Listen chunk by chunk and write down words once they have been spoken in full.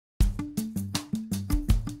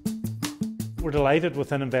We're delighted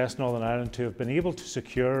within Invest Northern Ireland to have been able to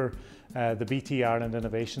secure the BT Ireland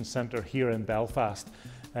Innovation Centre here in Belfast.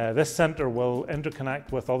 This centre will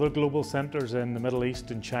interconnect with other global centres in the Middle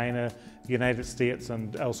East and China, the United States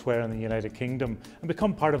and elsewhere in the United Kingdom and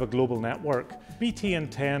become part of a global network. BT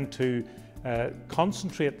intend to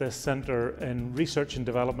concentrate this centre in research and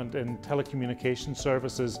development in telecommunication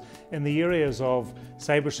services in the areas of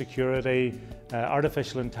cybersecurity,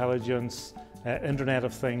 artificial intelligence, Internet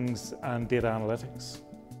of Things and data analytics.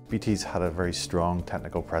 BT's had a very strong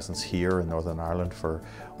technical presence here in Northern Ireland for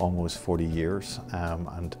almost 40 years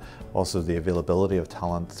and also the availability of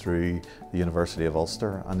talent through the University of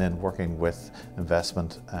Ulster, and then working with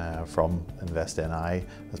investment from InvestNI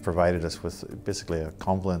has provided us with basically a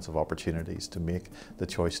confluence of opportunities to make the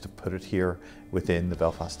choice to put it here within the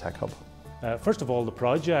Belfast Tech Hub. First of all, the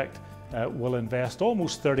project will invest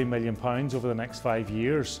almost £30 million over the next 5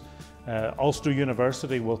 years. Ulster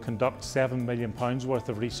University will conduct £7 million worth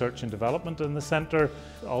of research and development in the centre.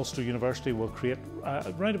 Ulster University will create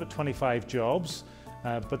around about 25 jobs,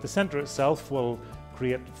 but the centre itself will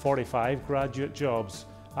create 45 graduate jobs,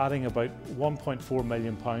 adding about £1.4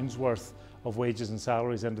 million worth of wages and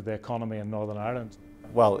salaries into the economy in Northern Ireland.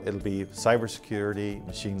 Well, it'll be cybersecurity,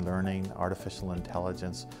 machine learning, artificial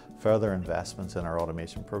intelligence, further investments in our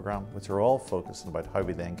automation program, which are all focused on about how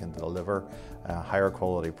we then can deliver higher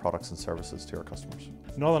quality products and services to our customers.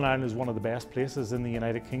 Northern Ireland is one of the best places in the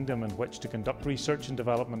United Kingdom in which to conduct research and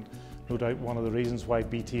development. No doubt one of the reasons why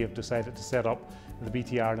BT have decided to set up the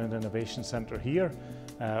BT Ireland Innovation Centre here.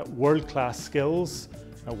 World-class skills,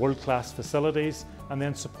 world-class facilities, and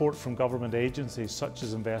then support from government agencies such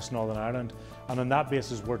as Invest Northern Ireland. And on that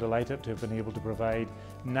basis, we're delighted to have been able to provide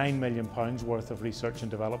 £9 million worth of research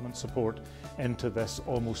and development support into this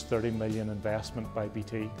almost £30 million investment by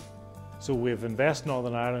BT. So we have Invest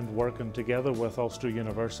Northern Ireland working together with Ulster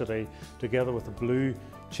University, together with a blue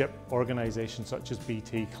chip organisation such as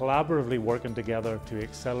BT, collaboratively working together to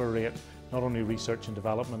accelerate not only research and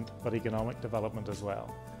development, but economic development as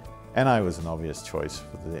well. NI was an obvious choice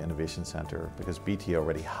for the Innovation Centre because BT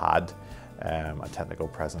already had a technical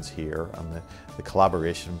presence here, and the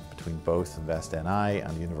collaboration between both InvestNI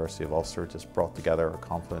and the University of Ulster just brought together a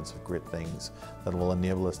confluence of great things that will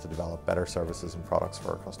enable us to develop better services and products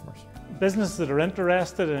for our customers. Businesses that are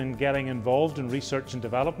interested in getting involved in research and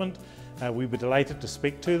development, we'd be delighted to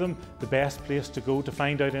speak to them. The best place to go to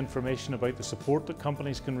find out information about the support that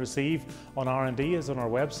companies can receive on R&D is on our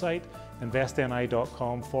website,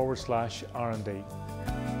 investni.com/R&D.